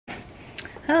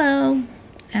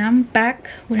am back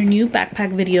with a new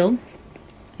backpack video,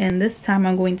 and this time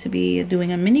I'm going to be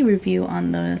doing a mini review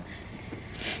on the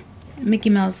Mickey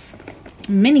Mouse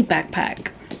mini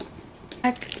backpack.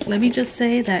 Let me just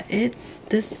say that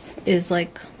this is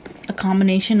like a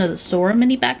combination of the Sora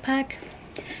mini backpack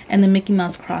and the Mickey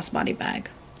Mouse crossbody bag,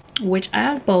 which I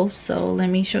have both, so let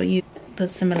me show you the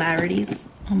similarities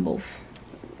on both.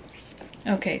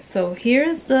 Okay, so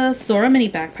here's the Sora mini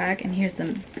backpack and here's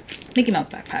the Mickey Mouse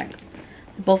backpack.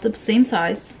 They're both the same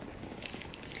size,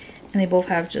 and they both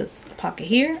have just a pocket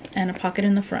here and a pocket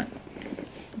in the front,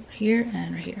 here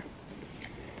and right here.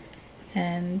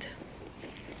 And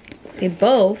they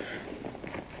both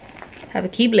have a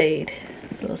keyblade.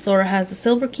 So Sora has the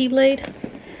silver keyblade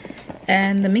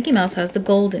and the Mickey Mouse has the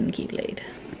golden keyblade.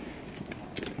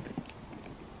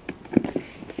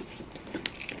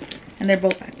 And they're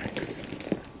both backpacks.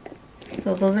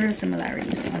 So those are the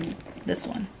similarities on this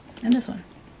one and this one.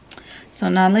 So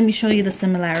now let me show you the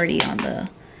similarity on the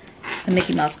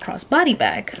Mickey Mouse crossbody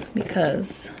bag,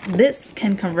 because this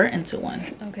can convert into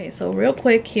one. Okay, so real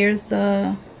quick, here's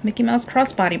the Mickey Mouse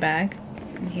crossbody bag,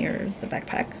 and here's the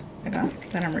backpack I got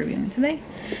that I'm reviewing today.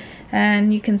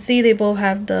 And you can see they both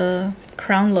have the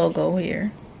crown logo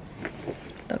here,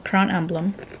 the crown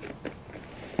emblem.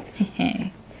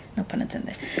 No pun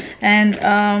intended. And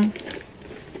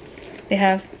they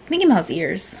have Mickey Mouse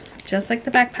ears, just like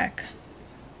the backpack.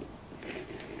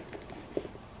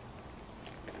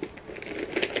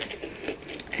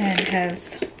 And it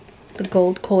has the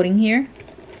gold coating here,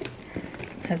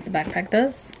 as the backpack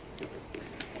does.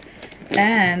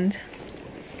 And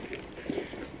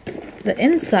the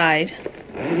inside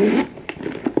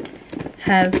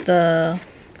has the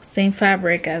same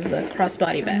fabric as the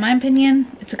crossbody bag. In my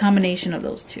opinion, it's a combination of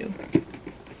those two.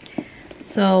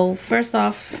 So first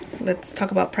off, let's talk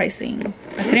about pricing.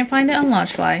 I couldn't find it on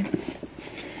Loungefly,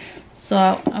 so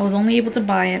I was only able to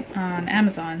buy it on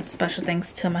Amazon. Special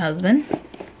thanks to my husband.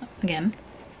 Again,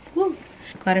 woo.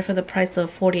 Got it for the price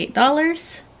of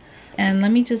 $48. And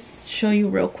let me just show you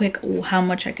real quick how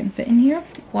much I can fit in here.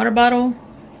 Water bottle,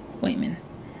 wait a minute,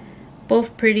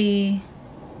 both pretty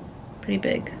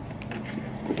big,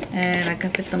 and I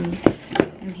can fit them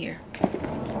in here,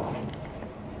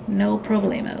 no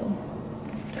problemo.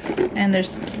 And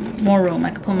there's more room.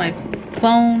 I can put my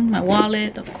phone, my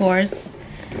wallet, of course,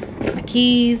 my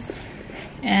keys,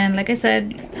 and like I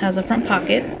said, has a front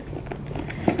pocket,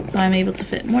 so I'm able to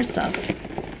fit more stuff.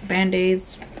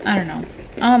 Band-aids, I don't know.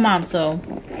 I'm a mom, so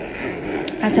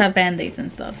I have to have band-aids and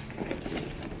stuff.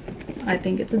 I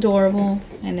think it's adorable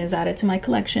and is added to my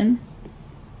collection.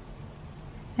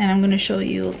 And I'm going to show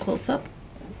you a close-up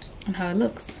on how it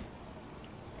looks.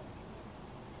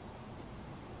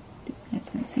 You guys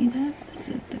can see that. This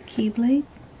is the keyblade.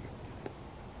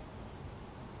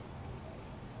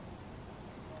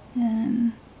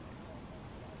 And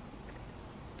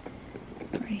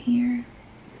right here.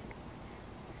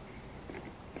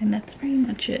 And that's pretty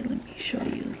much it. Let me show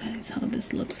you guys how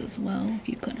this looks as well, if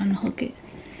you could unhook it.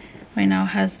 Right now it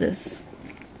has this,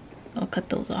 I'll cut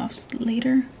those off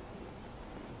later.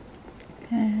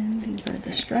 And these are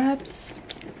the straps.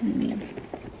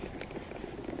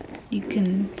 You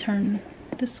can turn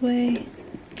this way,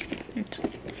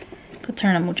 could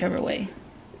turn them whichever way.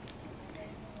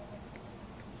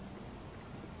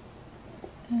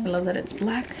 I love that it's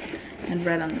black and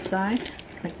red on the side,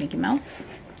 like Mickey Mouse.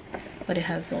 But it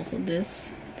has also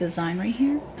this design right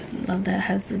here. I love that it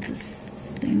has the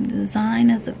same design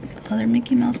as the other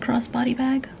Mickey Mouse crossbody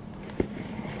bag.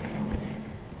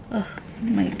 Ugh,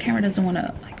 my camera doesn't want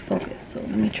to like focus, so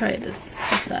let me try it this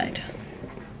side.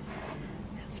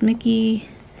 It's Mickey,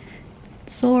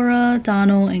 Sora,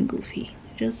 Donald, and Goofy.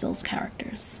 Just those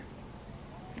characters.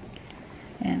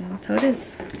 And that's how it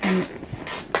is. And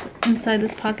inside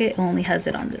this pocket, it only has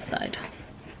it on this side.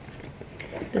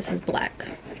 This is black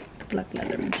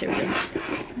leather material.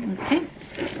 Okay,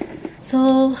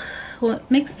 so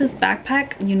what makes this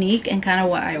backpack unique and kind of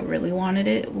why I really wanted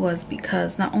it was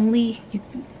because not only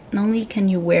can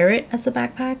you wear it as a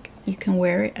backpack, you can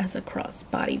wear it as a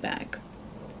crossbody bag.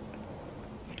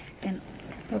 And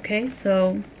okay,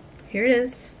 so here it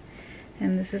is,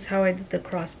 and this is how I did the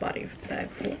crossbody bag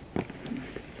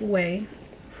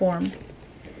form.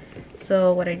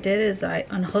 So what I did is I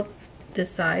unhooked this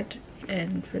side,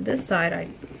 and for this side I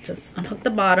just unhooked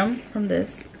the bottom from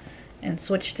this and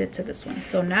switched it to this one.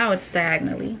 So now it's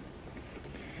diagonally.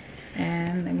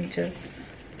 And let me just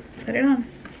put it on.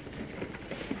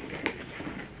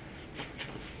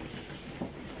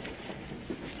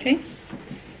 Okay.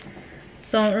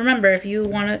 So remember, if you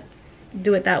want to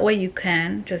do it that way, you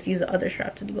can just use the other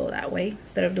strap to go that way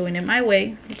instead of doing it my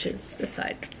way, which is this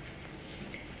side.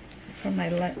 from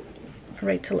my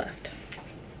right to left.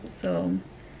 So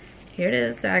here it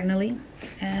is diagonally,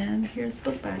 and here's the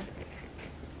book bag.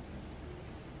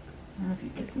 I don't know if you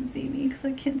guys can see me because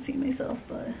I can't see myself,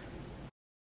 but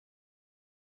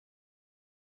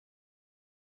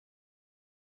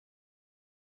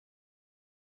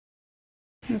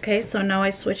okay, so now I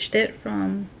switched it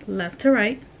from left to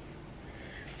right.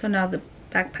 So now the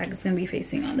backpack is going to be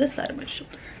facing on this side of my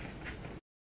shoulder.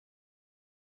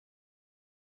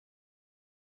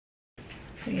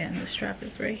 So yeah, and the strap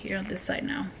is right here on this side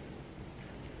now.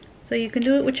 So you can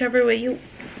do it whichever way you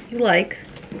like,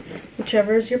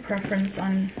 whichever is your preference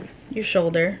on your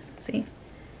shoulder. See?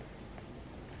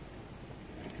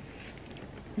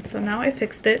 And so now I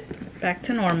fixed it back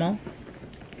to normal.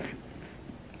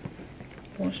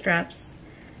 Both straps.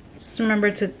 Just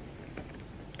remember to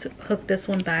hook this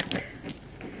one back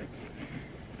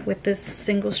with this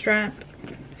single strap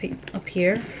up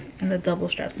here and the double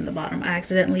straps in the bottom. I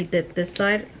accidentally did this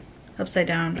side upside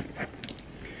down.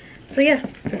 So yeah,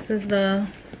 this is the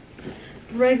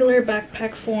regular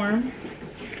backpack form.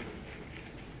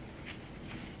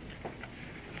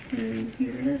 And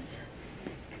here it is.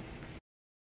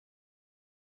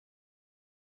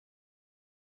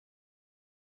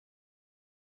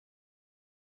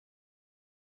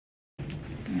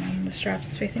 And the strap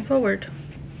is facing forward.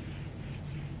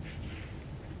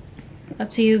 Up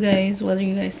to you guys whether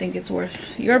you guys think it's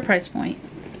worth your price point.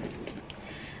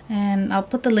 And I'll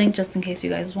put the link just in case you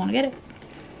guys want to get it.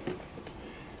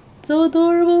 So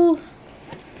adorable.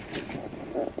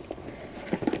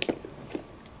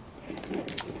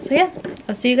 So yeah,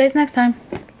 I'll see you guys next time.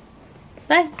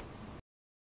 Bye.